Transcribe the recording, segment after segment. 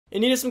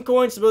and needed some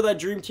coins to build that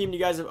dream team you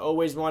guys have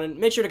always wanted,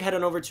 make sure to head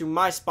on over to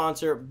my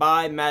sponsor,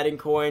 Buy Madden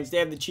Coins. They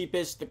have the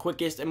cheapest, the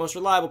quickest, and most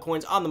reliable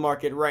coins on the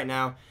market right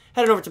now.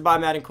 Head on over to Buy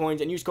Madden Coins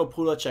and use code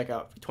Poodle at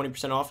checkout for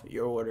 20% off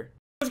your order.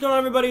 What's going on,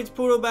 everybody? It's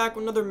Poodle back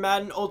with another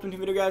Madden Ultimate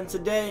Team video, guys. And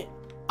today,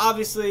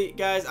 obviously,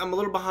 guys, I'm a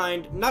little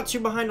behind. Not too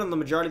behind on the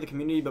majority of the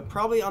community, but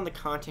probably on the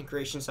content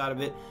creation side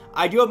of it.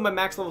 I do have my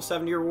max level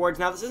 70 rewards.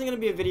 Now, this isn't going to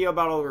be a video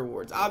about all the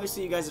rewards.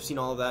 Obviously, you guys have seen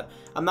all of that.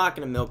 I'm not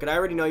going to milk it. I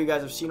already know you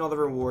guys have seen all the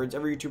rewards.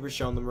 Every YouTuber's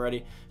shown them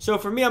already. So,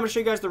 for me, I'm going to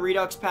show you guys the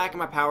Redux pack and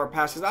my Power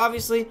Pass, because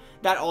obviously,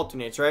 that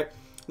alternates, right?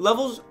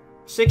 Levels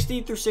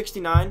 60 through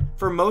 69,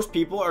 for most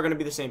people, are going to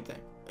be the same thing.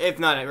 If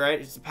not,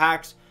 right? It's the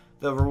packs,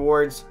 the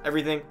rewards,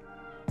 everything.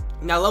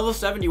 Now, level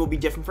 70 will be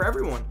different for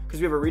everyone because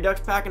we have a Redux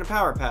pack and a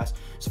Power Pass.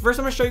 So first,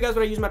 I'm going to show you guys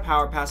what I use my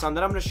Power Pass on.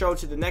 Then I'm going to show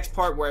to the next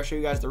part where I show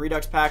you guys the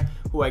Redux pack,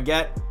 who I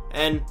get,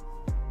 and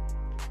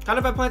kind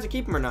of if I plan to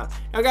keep them or not.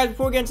 Now, guys,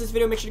 before we get into this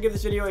video, make sure to give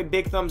this video a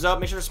big thumbs up.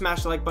 Make sure to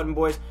smash the like button,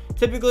 boys.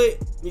 Typically,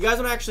 you guys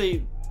don't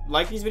actually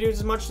like these videos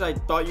as much as I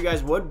thought you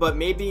guys would, but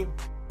maybe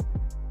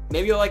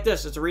you'll like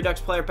this. It's a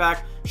Redux player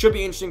pack. Should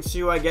be interesting to see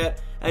who I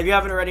get. And if you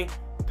haven't already,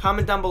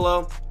 comment down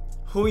below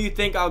who you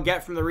think I'll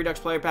get from the Redux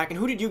player pack, and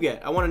who did you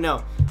get? I want to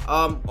know.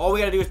 All we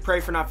gotta do is pray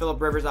for not Phillip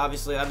Rivers.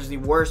 Obviously, that is the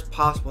worst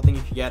possible thing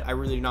you could get. I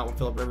really do not want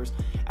Phillip Rivers.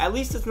 At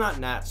least it's not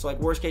Nat. So, like,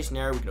 worst case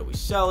scenario, we could always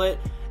sell it.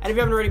 And if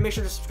you haven't already, make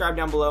sure to subscribe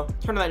down below.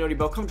 Turn on that noti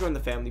bell. Come join the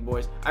family,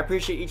 boys. I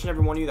appreciate each and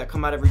every one of you that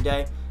come out every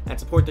day and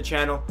support the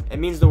channel. It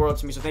means the world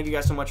to me. So thank you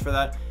guys so much for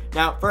that.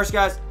 Now, first,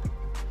 guys,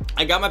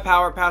 I got my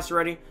Power Pass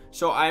already,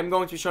 so I am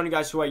going to be showing you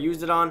guys who I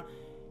used it on.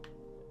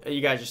 You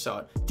guys just saw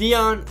it.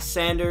 Deion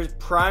Sanders,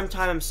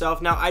 primetime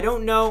himself. Now, I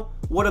don't know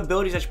what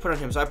abilities I should put on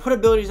him. So I put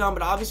abilities on,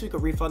 but obviously we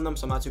could refund them,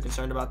 so I'm not too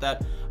concerned about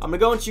that. I'm going to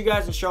go into you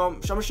guys and show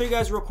them. So I'm going to show you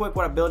guys real quick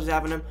what abilities I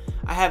have on him.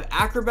 I have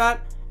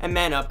Acrobat and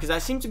Man Up, because I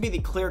seem to be the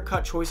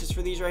clear-cut choices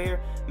for these right here.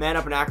 Man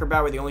Up and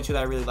Acrobat were the only two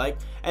that I really like.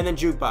 And then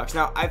Jukebox.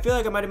 Now, I feel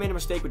like I might have made a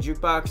mistake with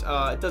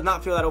Jukebox. It does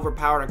not feel that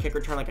overpowered on kick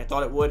return like I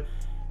thought it would.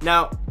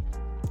 Now,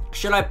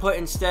 should I put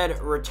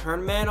instead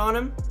Return Man on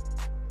him?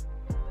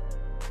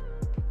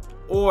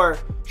 Or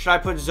should I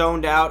put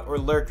Zoned Out or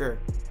Lurker?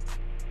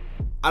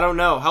 I don't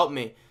know. Help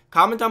me.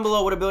 Comment down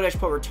below what ability I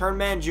should put. Return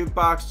Man,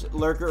 Jukebox,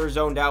 Lurker, or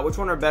Zoned Out. Which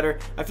one are better?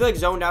 I feel like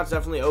Zoned Out is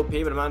definitely OP,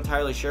 but I'm not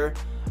entirely sure.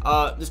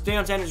 This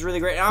Deion Sanders is really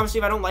great. And obviously,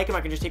 if I don't like him,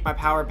 I can just take my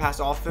Power Pass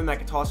off him. I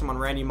can toss him on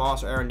Randy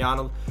Moss or Aaron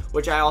Donald,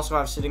 which I also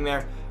have sitting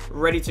there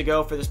ready to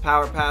go for this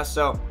Power Pass.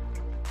 So,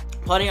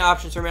 plenty of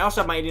options for me. I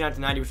also have my 89 to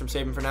 90, which I'm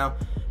saving for now.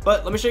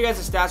 But let me show you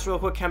guys the stats real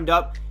quick, hemmed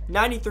up.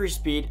 93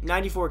 speed,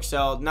 94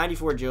 excel,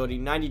 94 agility,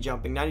 90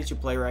 jumping, 92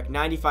 play rec,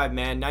 95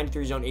 man,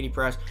 93 zone, 80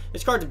 press.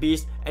 This card's a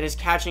beast, and his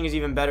catching is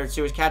even better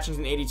too. His catching's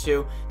an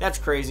 82. That's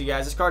crazy,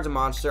 guys. This card's a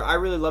monster. I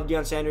really love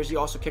Deion Sanders. He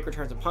also kick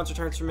returns and punt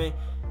returns for me.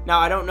 Now,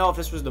 I don't know if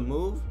this was the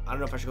move. I don't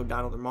know if I should go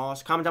Donald or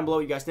Moss. Comment down below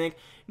what you guys think.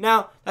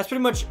 Now, that's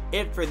pretty much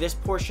it for this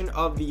portion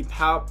of the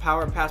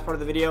Power Pass part of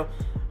the video.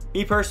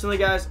 Me personally,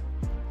 guys,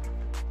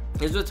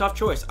 this was a tough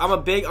choice. I'm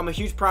a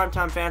huge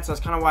primetime fan, so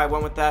that's kind of why I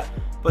went with that.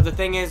 But the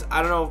thing is,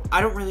 I don't know.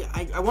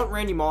 I want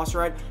Randy Moss,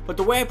 right? But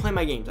the way I play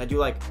my games,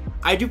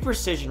 I do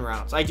precision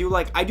routes. I do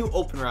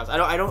open routes. I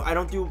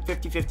don't do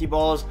 50-50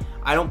 balls.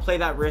 I don't play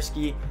that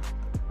risky.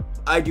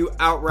 I do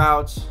out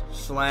routes,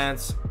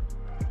 slants,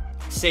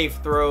 safe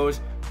throws,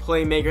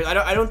 playmakers.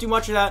 I don't do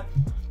much of that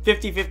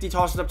 50-50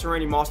 tosses up to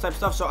Randy Moss type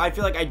stuff. So I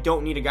feel like I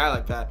don't need a guy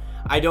like that.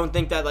 I don't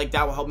think that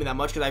that will help me that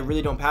much because I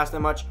really don't pass that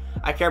much.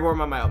 I care more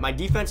about my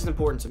defense is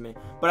important to me.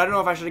 But I don't know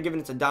if I should have given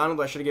it to Donald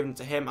or I should have given it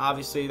to him.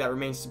 Obviously, that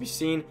remains to be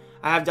seen.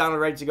 I have Donald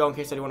ready to go in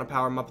case I do want to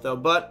power him up though.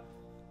 But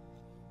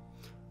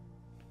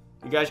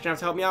you guys are going to have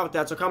to help me out with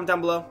that. So comment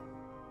down below.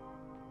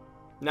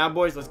 Now,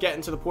 boys, let's get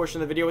into the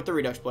portion of the video with the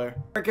Redux player.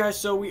 Alright, guys,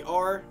 so we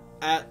are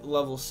at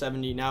level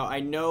 70. Now, I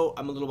know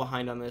I'm a little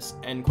behind on this.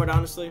 And quite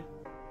honestly,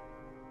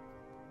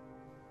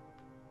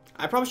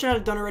 I probably should have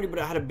had it done already, but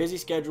I had a busy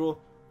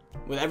schedule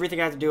with everything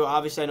I had to do.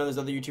 Obviously, I know there's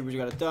other YouTubers who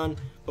got it done,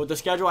 but with the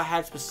schedule I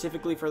had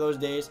specifically for those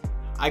days,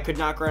 I could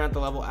not grind out the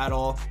level at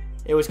all.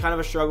 It was kind of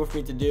a struggle for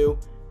me to do.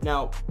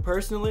 Now,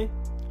 personally,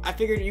 I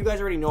figured you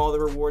guys already know all the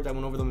rewards. I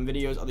went over them in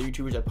videos. Other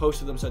YouTubers, I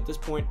posted them. So at this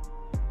point,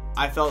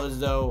 I felt as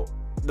though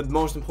the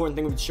most important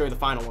thing would be to show you the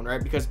final one,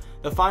 right? Because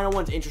the final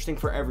one's interesting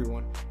for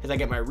everyone. Because I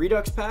get my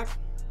Redux pack.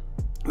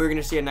 We're going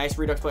to see a nice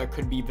Redux player.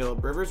 Could be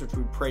Phillip Rivers, which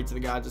we pray to the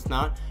gods it's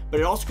not. But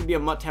it also could be a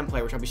MUT 10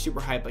 player, which I'll be super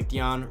hyped, like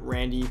Deion,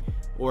 Randy,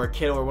 or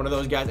Kittle, or one of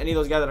those guys. Any of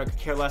those guys that I could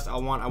care less, I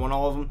want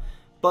all of them.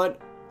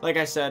 But, like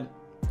I said,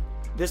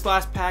 this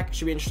last pack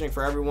should be interesting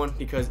for everyone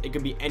because it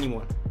could be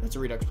anyone that's a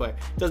Redux player.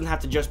 It doesn't have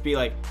to just be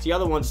like, the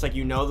other ones, it's like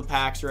you know the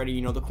packs already,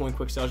 you know the coin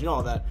quick sells, you know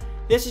all that.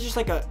 This is just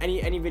like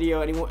any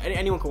video, anyone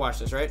can watch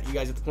this, right? You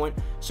guys get the point.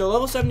 So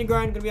level 70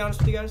 grind, gonna be honest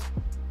with you guys,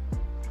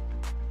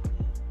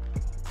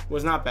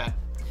 was not bad.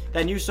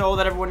 That new solo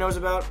that everyone knows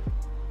about,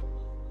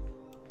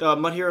 the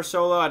Mud Hero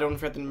solo, I don't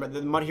forget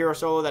the Mud Hero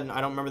solo that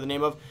I don't remember the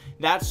name of.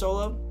 That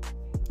solo,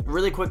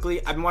 really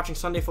quickly, I've been watching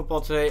Sunday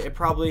football today. It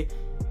probably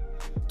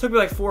Took me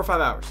like 4 or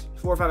 5 hours.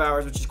 4 or 5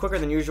 hours, which is quicker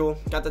than usual.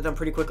 Got that done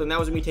pretty quickly, and that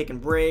was me taking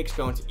breaks,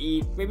 going to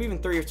eat, maybe even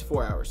 3 to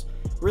 4 hours.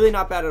 Really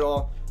not bad at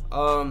all.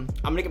 I'm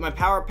gonna get my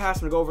power pass.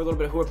 I'm gonna go over a little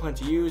bit of who I plan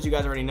to use. You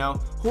guys already know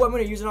who I'm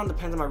gonna use it on.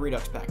 Depends on my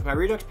Redux pack. If my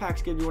Redux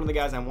pack's gonna be one of the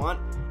guys I want,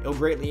 it'll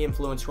greatly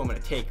influence who I'm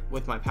gonna take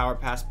with my power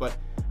pass. But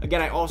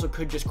again, I also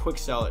could just quick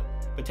sell it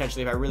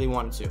potentially if I really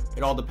wanted to.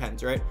 It all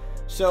depends, right?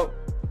 So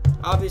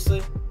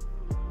obviously,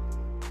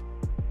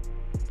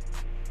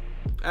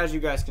 as you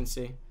guys can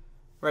see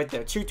right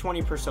there,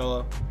 220 per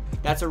solo.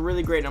 That's a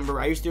really great number.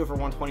 I used to do it for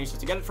 120, so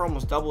to get it for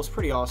almost double is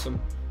pretty awesome.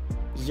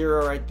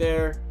 0 right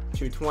there.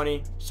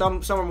 220.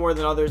 Some are more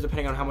than others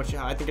depending on how much.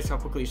 I think it's how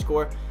quickly you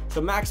score. So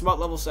max about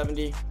level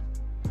 70.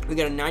 We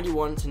get a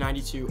 91 to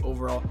 92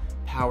 overall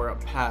power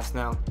up pass.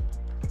 Now,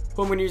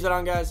 who I'm gonna use that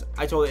on, guys?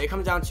 I told you it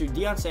comes down to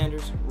Deion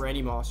Sanders,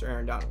 Randy Moss, or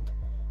Aaron Donald.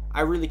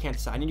 I really can't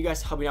decide. I need you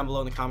guys to help me down below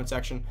in the comment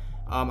section.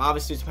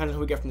 Obviously, it depends on who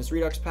we get from this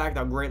Redux pack.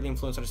 That'll greatly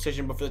influence our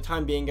decision. But for the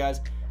time being,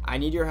 guys, I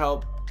need your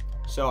help.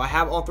 So I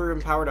have all 3 of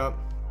them powered up.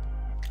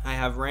 I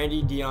have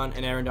Randy, Deion,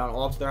 and Aaron Donald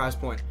all up to their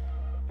highest point.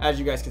 As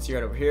you guys can see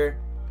right over here,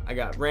 I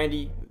got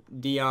Randy,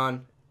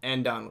 Deion,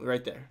 and Donald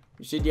right there.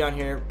 You see Deion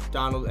here,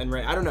 Donald, and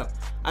Randy. I don't know.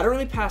 I don't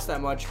really pass that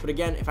much, but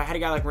again, if I had a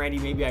guy like Randy,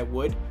 maybe I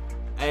would.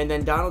 And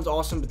then Donald's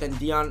awesome, but then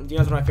Deion's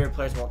one of my favorite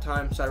players of all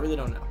time, so I really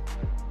don't know.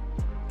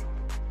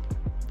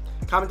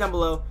 Comment down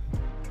below.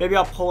 Maybe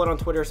I'll pull it on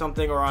Twitter or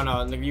something, or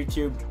on the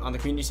YouTube, on the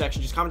community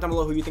section. Just comment down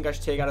below who you think I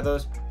should take out of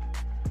those.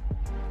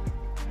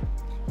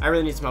 I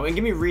really need some help. And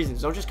give me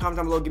reasons. Don't just comment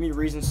down below. Give me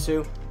reasons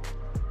too.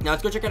 Now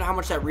let's go check out how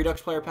much that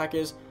Redux player pack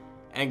is,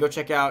 and go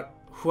check out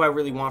who I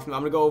really want from them.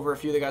 I'm going to go over a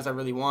few of the guys I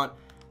really want.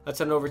 Let's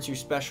head over to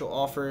special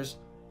offers,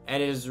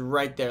 and it is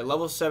right there.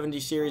 Level 70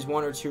 series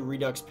 1 or 2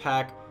 Redux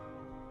pack.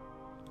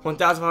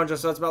 1,500,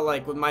 so that's about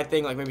like with my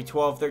thing, like maybe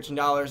 $12, $13.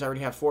 I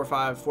already have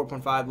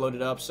 4.5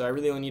 loaded up, so I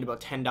really only need about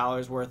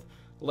 $10 worth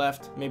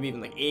left, maybe even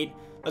like 8.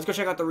 Let's go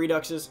check out the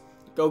Reduxes.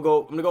 I'm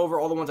going to go over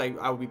all the ones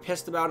I would be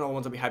pissed about and all the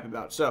ones I'll be hyped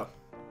about. So,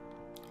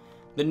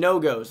 the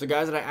no-goes, the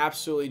guys that I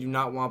absolutely do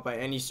not want by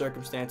any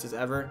circumstances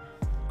ever.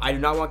 I do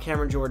not want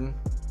Cameron Jordan.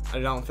 I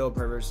do not want Phillip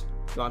Rivers,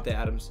 Devontae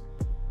Adams.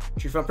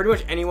 Shoot from pretty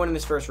much anyone in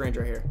this first range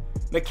right here.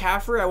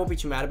 McCaffrey, I won't be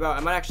too mad about.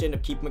 I might actually end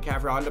up keeping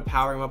McCaffrey. I'll end up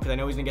powering him up because I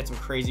know he's going to get some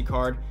crazy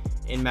card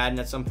in Madden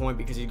at some point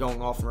because he's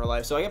going off in real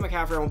life. So I get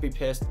McCaffrey, I won't be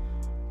pissed.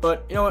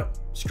 But you know what?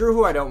 Screw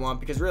who I don't want,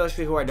 because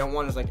realistically who I don't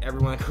want is like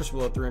everyone that goes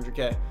below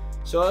 300k.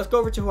 So let's go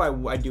over to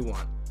who I do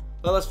want.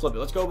 Let's flip it.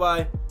 Let's go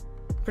by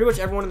pretty much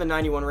everyone in the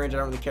 91 range I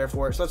don't really care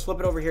for. So let's flip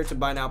it over here to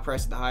buy now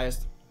price at the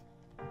highest.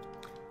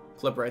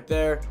 Flip right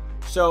there.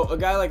 So a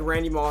guy like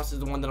Randy Moss is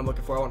the one that I'm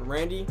looking for. I want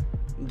Randy,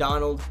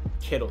 Donald,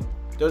 Kittle.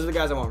 Those are the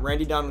guys I want.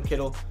 Randy, Donald,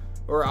 Kittle.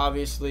 Or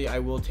obviously I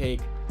will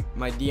take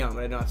my Deion,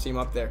 but I do not see him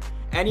up there.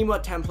 Any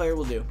MUT 10 player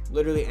will do.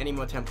 Literally any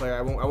MUT 10 player.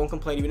 I won't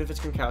complain even if it's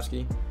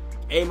Gronkowski.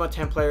 A MUT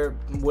 10 player,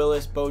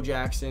 Willis, Bo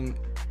Jackson.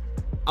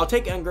 I'll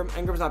take Ingram.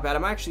 Ingram's not bad. I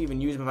might actually even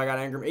use him if I got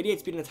Ingram. 88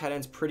 speed in the tight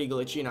end's pretty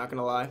glitchy, not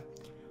gonna lie.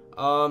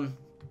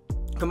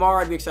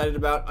 Kamara I'd be excited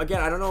about.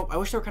 Again, I don't know. I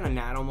wish they were kind of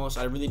nad almost.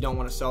 I really don't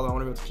want to sell them. I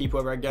want to be able to keep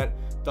whoever I get.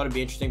 Thought it'd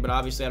be interesting, but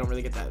obviously I don't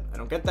really get that. I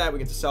don't get that. We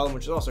get to sell them,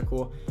 which is also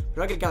cool. But if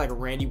I get a guy like a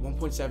Randy,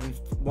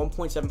 1.75 million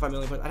points,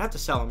 I'd have to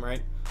sell him,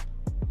 right?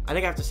 I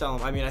think I have to sell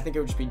him. I mean, I think it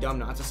would just be dumb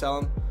not to sell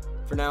him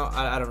for now.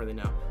 I don't really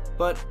know.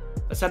 But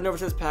let's head over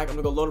to this pack. I'm going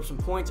to go load up some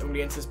points. I'm going to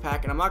get into this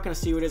pack, and I'm not going to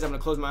see what it is. I'm going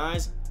to close my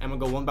eyes. I'm going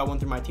to go one by one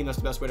through my team. That's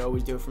the best way to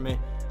always do it for me.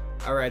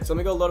 All right, so let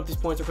me go load up these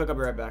points real quick. I'll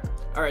be right back.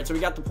 All right, so we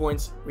got the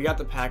points. We got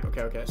the pack.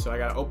 Okay. So I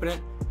got to open it.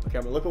 Okay,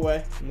 I'm going to look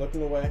away. I'm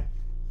looking away.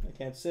 I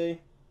can't see.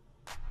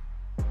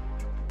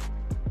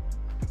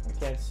 I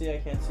can't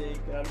see.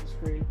 Get out of the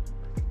screen.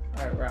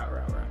 All right, we're out.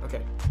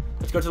 Okay,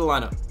 let's go to the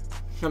lineup.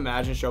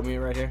 Imagine, show me it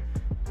right here.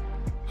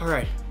 All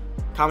right,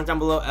 comment down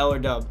below L or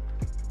dub.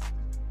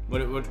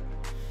 What?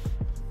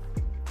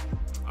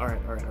 All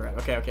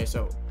right. Okay,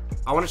 so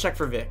I want to check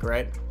for Vic,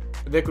 right?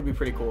 Vic would be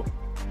pretty cool.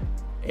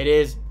 It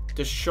is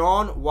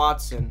Deshaun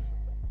Watson.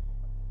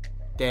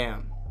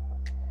 Damn.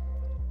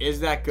 Is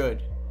that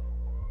good?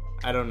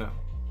 I don't know.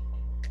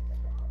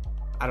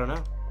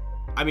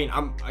 I mean,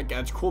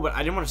 it's cool, but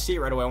I didn't want to see it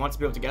right away. I want to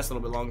be able to guess a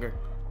little bit longer.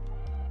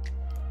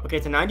 Okay,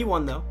 it's a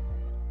 91 though.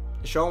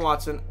 Deshaun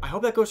Watson. I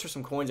hope that goes for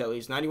some coins at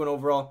least. 91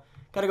 overall.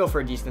 Gotta go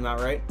for a decent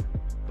amount, right?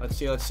 Let's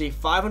see.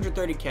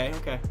 530k.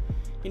 Okay.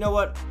 You know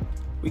what?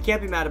 We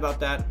can't be mad about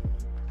that.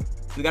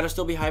 We gotta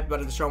still be hyped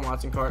about a Deshaun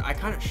Watson card.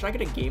 Should I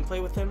get a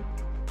gameplay with him?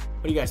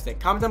 What do you guys think?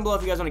 Comment down below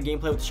if you guys want a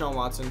gameplay with Deshaun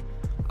Watson.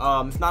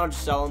 If not, I'll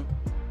just sell him.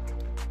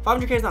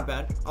 500k is not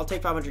bad. I'll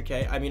take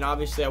 500k. I mean,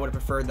 obviously, I would have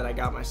preferred that I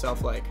got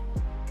myself like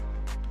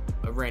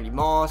a Randy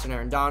Moss and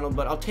Aaron Donald,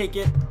 but I'll take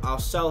it. I'll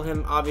sell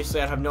him.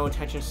 Obviously, I have no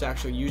intentions to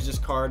actually use this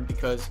card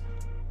because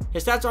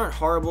his stats aren't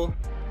horrible.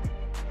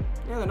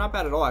 Yeah, they're not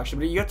bad at all, actually.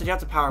 But you have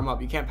to power him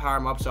up. You can't power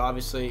him up, so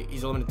obviously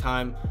he's a limited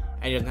time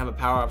and he doesn't have a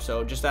power up.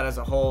 So just that as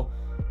a whole,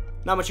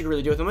 not much you can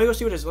really do with him. Let me go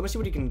see what it is. Let me see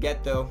what he can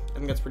get though. I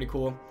think that's pretty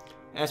cool.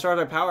 And as far as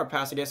my power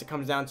pass, I guess it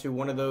comes down to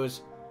one of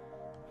those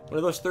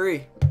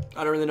 3.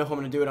 I don't really know who I'm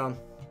gonna do it on.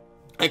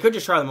 I could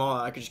just try them all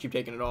out. I could just keep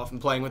taking it off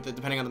and playing with it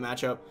depending on the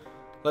matchup.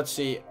 Let's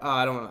see.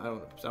 I don't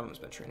want to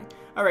spend training.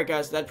 All right,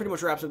 guys, that pretty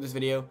much wraps up this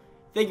video.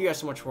 Thank you guys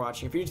so much for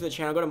watching. If you're new to the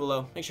channel, go down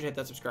below. Make sure to hit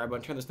that subscribe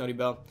button, turn this noti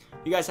bell. If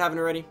you guys haven't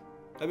already,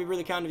 that'd be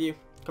really kind of you.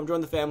 Come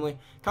join the family.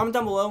 Comment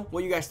down below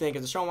what you guys think.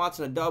 Is Deshaun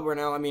Watson a dub or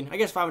no? I mean, I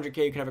guess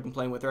 500K you can never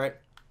complain with, right?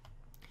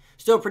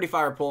 Still a pretty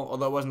fire pull,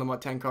 although it wasn't the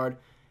MUT 10 card.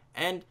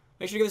 And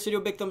make sure to give this video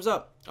a big thumbs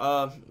up.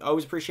 I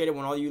always appreciate it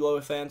when all you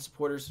loyal fans,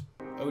 supporters,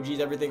 OGs,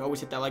 everything, always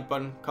hit that like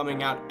button,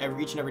 coming out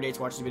each and every day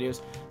to watch these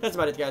videos. That's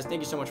about it, guys.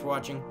 Thank you so much for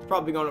watching. It's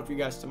probably going up for you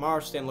guys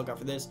tomorrow, so stay on the lookout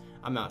for this.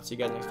 I'm out. See you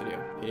guys next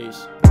video.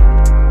 Peace.